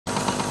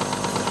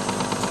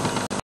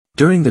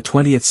During the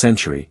 20th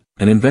century,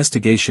 an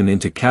investigation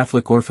into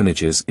Catholic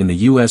orphanages in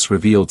the U.S.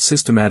 revealed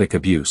systematic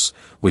abuse,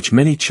 which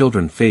many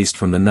children faced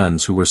from the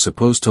nuns who were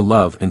supposed to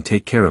love and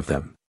take care of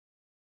them.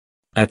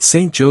 At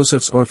St.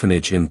 Joseph's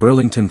Orphanage in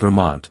Burlington,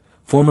 Vermont,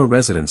 former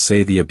residents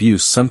say the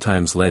abuse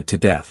sometimes led to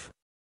death.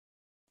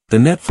 The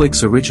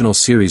Netflix original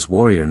series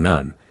Warrior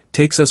Nun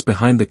takes us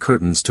behind the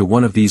curtains to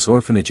one of these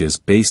orphanages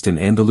based in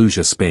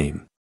Andalusia,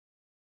 Spain.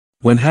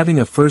 When having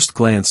a first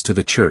glance to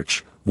the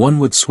church, one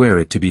would swear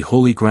it to be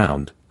holy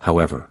ground,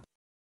 however.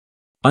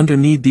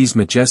 Underneath these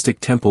majestic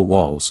temple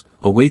walls,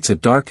 awaits a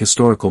dark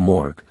historical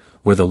morgue,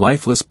 where the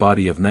lifeless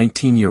body of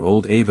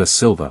 19-year-old Ava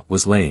Silva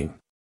was laying.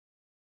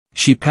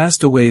 She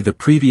passed away the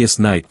previous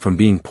night from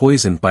being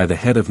poisoned by the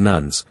head of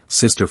nuns,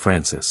 Sister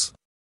Francis.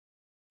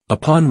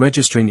 Upon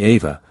registering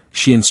Ava,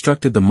 she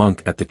instructed the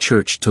monk at the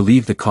church to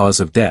leave the cause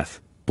of death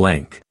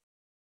blank.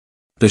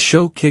 The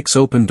show kicks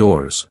open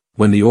doors,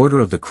 when the Order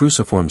of the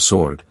Cruciform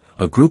Sword,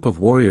 a group of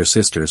warrior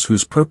sisters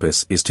whose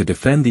purpose is to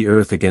defend the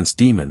earth against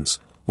demons,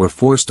 were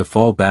forced to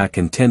fall back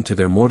and tend to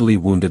their mortally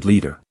wounded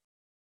leader.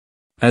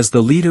 As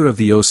the leader of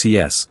the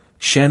OCS,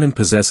 Shannon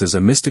possesses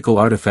a mystical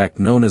artifact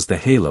known as the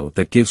halo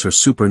that gives her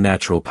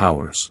supernatural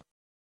powers.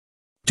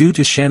 Due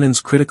to Shannon's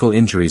critical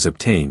injuries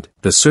obtained,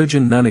 the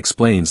surgeon nun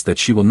explains that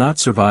she will not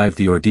survive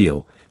the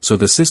ordeal, so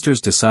the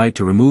sisters decide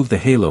to remove the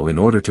halo in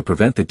order to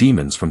prevent the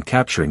demons from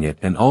capturing it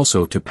and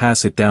also to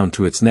pass it down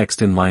to its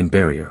next in line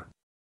barrier.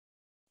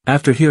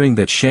 After hearing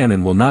that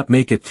Shannon will not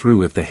make it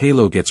through if the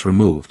halo gets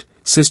removed,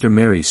 Sister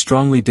Mary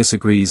strongly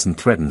disagrees and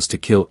threatens to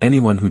kill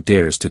anyone who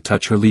dares to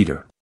touch her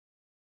leader.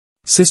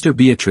 Sister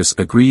Beatrice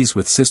agrees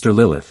with Sister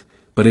Lilith,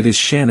 but it is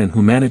Shannon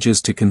who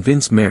manages to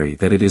convince Mary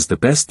that it is the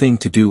best thing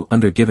to do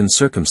under given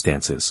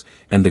circumstances,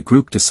 and the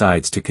group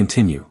decides to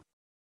continue.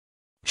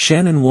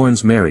 Shannon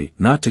warns Mary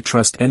not to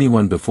trust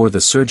anyone before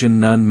the surgeon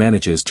nun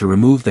manages to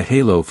remove the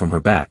halo from her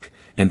back,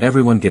 and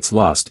everyone gets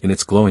lost in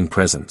its glowing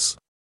presence.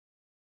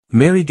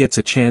 Mary gets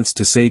a chance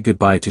to say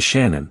goodbye to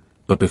Shannon,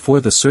 but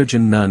before the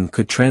surgeon nun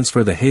could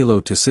transfer the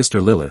halo to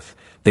Sister Lilith,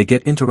 they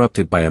get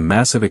interrupted by a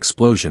massive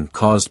explosion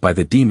caused by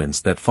the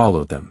demons that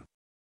followed them.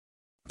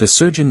 The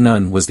surgeon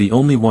nun was the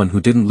only one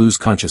who didn't lose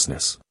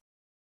consciousness.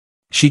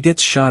 She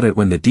gets shot at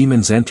when the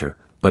demons enter,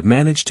 but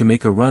managed to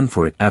make a run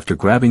for it after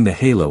grabbing the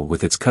halo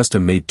with its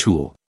custom-made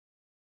tool.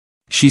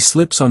 She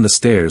slips on the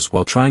stairs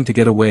while trying to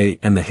get away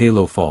and the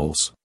halo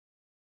falls.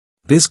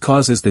 This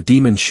causes the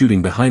demon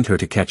shooting behind her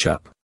to catch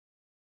up.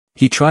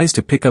 He tries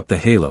to pick up the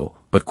halo,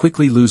 but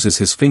quickly loses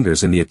his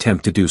fingers in the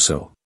attempt to do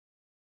so.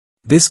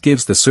 This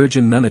gives the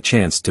surgeon nun a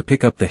chance to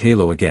pick up the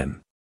halo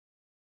again.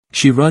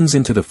 She runs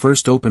into the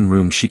first open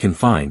room she can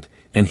find,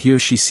 and here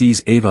she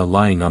sees Ava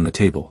lying on the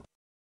table.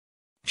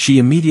 She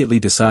immediately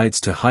decides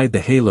to hide the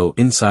halo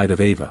inside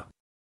of Ava.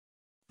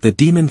 The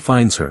demon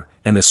finds her,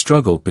 and a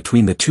struggle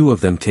between the two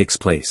of them takes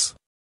place.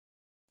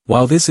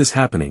 While this is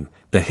happening,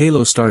 the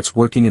halo starts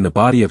working in the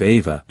body of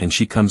Ava and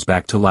she comes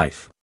back to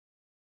life.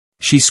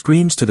 She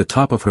screams to the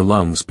top of her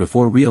lungs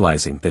before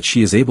realizing that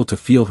she is able to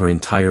feel her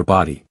entire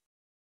body.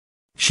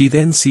 She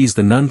then sees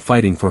the nun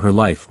fighting for her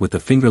life with the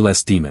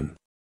fingerless demon.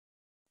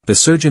 The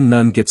surgeon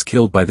nun gets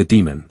killed by the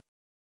demon.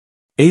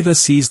 Ava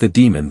sees the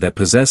demon that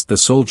possessed the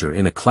soldier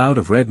in a cloud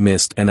of red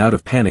mist and out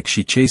of panic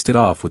she chased it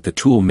off with the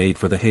tool made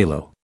for the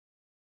halo.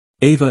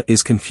 Ava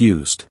is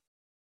confused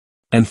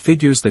and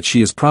figures that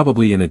she is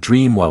probably in a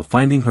dream while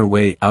finding her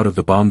way out of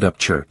the bombed-up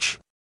church.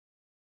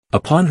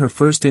 Upon her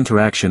first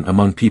interaction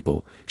among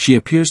people, she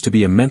appears to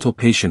be a mental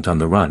patient on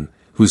the run,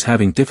 who's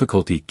having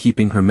difficulty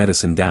keeping her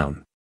medicine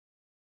down.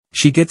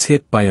 She gets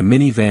hit by a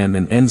minivan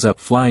and ends up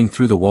flying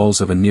through the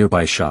walls of a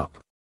nearby shop.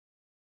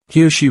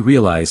 Here she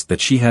realized that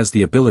she has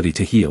the ability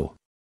to heal.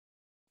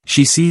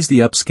 She sees the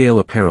upscale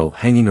apparel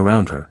hanging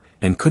around her,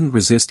 and couldn't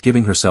resist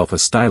giving herself a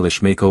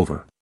stylish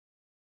makeover.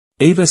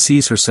 Ava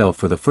sees herself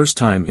for the first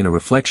time in a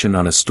reflection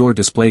on a store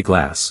display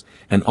glass,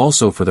 and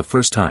also for the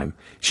first time,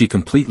 she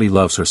completely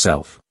loves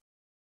herself.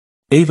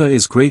 Ava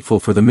is grateful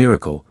for the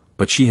miracle,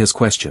 but she has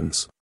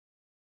questions.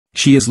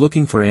 She is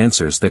looking for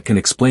answers that can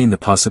explain the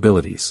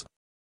possibilities.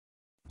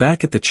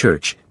 Back at the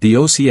church, the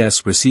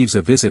OCS receives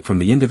a visit from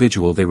the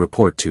individual they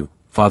report to,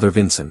 Father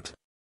Vincent.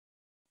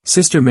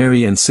 Sister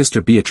Mary and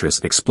Sister Beatrice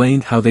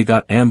explained how they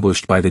got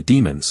ambushed by the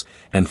demons,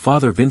 and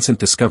Father Vincent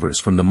discovers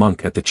from the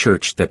monk at the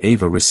church that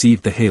Ava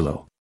received the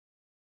halo.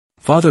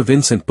 Father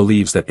Vincent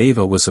believes that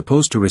Ava was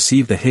supposed to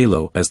receive the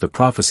halo as the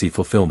prophecy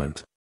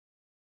fulfillment.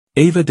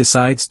 Ava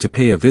decides to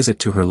pay a visit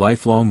to her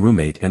lifelong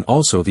roommate and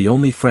also the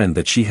only friend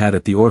that she had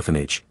at the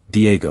orphanage,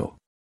 Diego.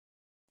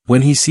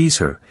 When he sees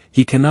her,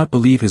 he cannot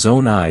believe his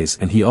own eyes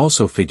and he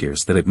also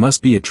figures that it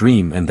must be a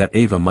dream and that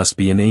Ava must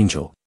be an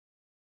angel.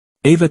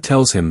 Ava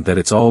tells him that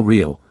it's all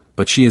real,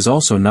 but she is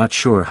also not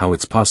sure how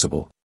it's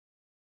possible.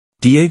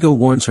 Diego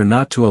warns her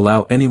not to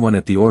allow anyone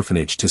at the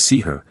orphanage to see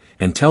her,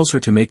 and tells her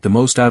to make the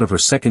most out of her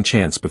second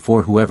chance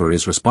before whoever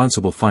is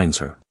responsible finds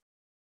her.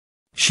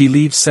 She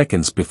leaves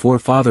seconds before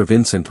Father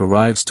Vincent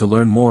arrives to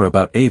learn more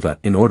about Ava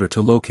in order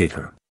to locate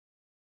her.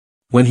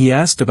 When he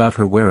asked about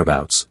her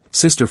whereabouts,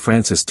 Sister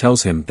Francis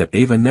tells him that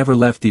Ava never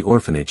left the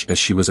orphanage as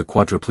she was a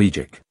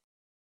quadriplegic.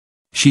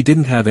 She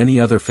didn't have any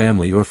other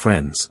family or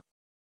friends.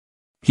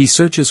 He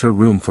searches her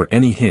room for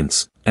any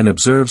hints, and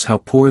observes how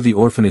poor the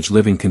orphanage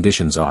living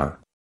conditions are.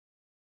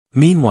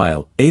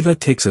 Meanwhile, Ava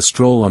takes a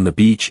stroll on the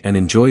beach and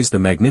enjoys the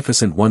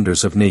magnificent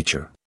wonders of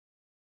nature.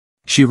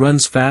 She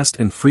runs fast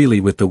and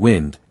freely with the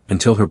wind,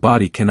 until her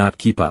body cannot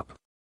keep up.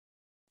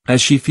 As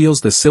she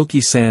feels the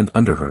silky sand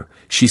under her,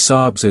 she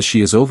sobs as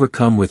she is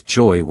overcome with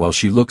joy while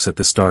she looks at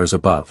the stars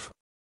above.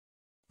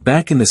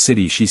 Back in the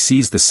city she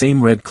sees the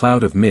same red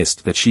cloud of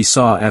mist that she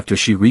saw after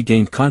she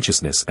regained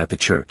consciousness at the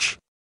church.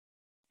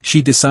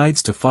 She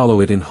decides to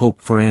follow it in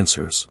hope for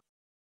answers.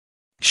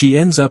 She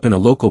ends up in a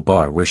local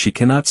bar where she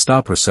cannot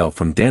stop herself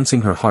from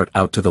dancing her heart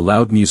out to the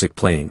loud music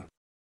playing.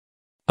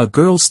 A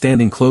girl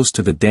standing close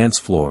to the dance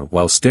floor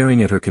while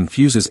staring at her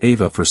confuses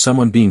Ava for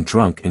someone being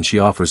drunk, and she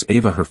offers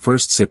Ava her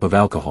first sip of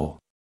alcohol.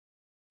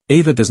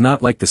 Ava does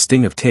not like the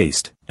sting of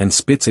taste, and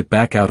spits it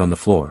back out on the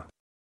floor.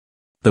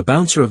 The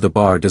bouncer of the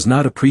bar does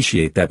not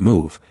appreciate that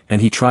move,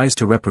 and he tries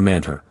to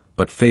reprimand her,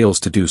 but fails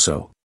to do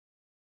so.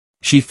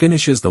 She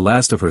finishes the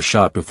last of her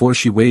shot before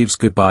she waves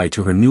goodbye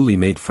to her newly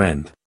made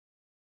friend.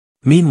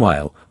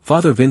 Meanwhile,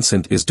 Father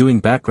Vincent is doing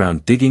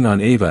background digging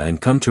on Ava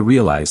and come to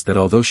realize that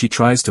although she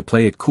tries to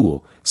play it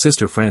cool,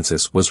 Sister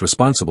Frances was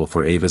responsible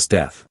for Ava's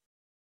death.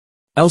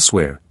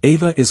 Elsewhere,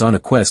 Ava is on a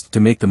quest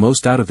to make the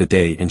most out of the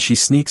day, and she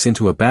sneaks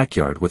into a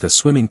backyard with a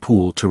swimming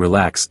pool to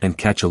relax and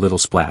catch a little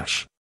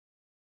splash.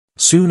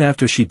 Soon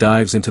after she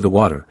dives into the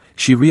water,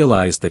 she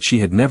realized that she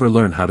had never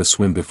learned how to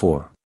swim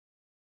before.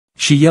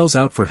 She yells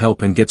out for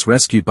help and gets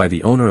rescued by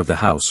the owner of the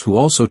house, who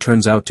also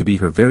turns out to be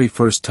her very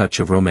first touch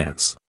of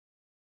romance.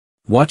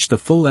 Watch the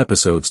full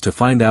episodes to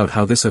find out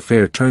how this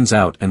affair turns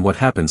out and what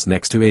happens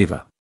next to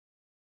Ava.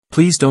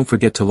 Please don't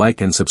forget to like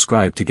and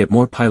subscribe to get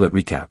more pilot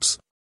recaps.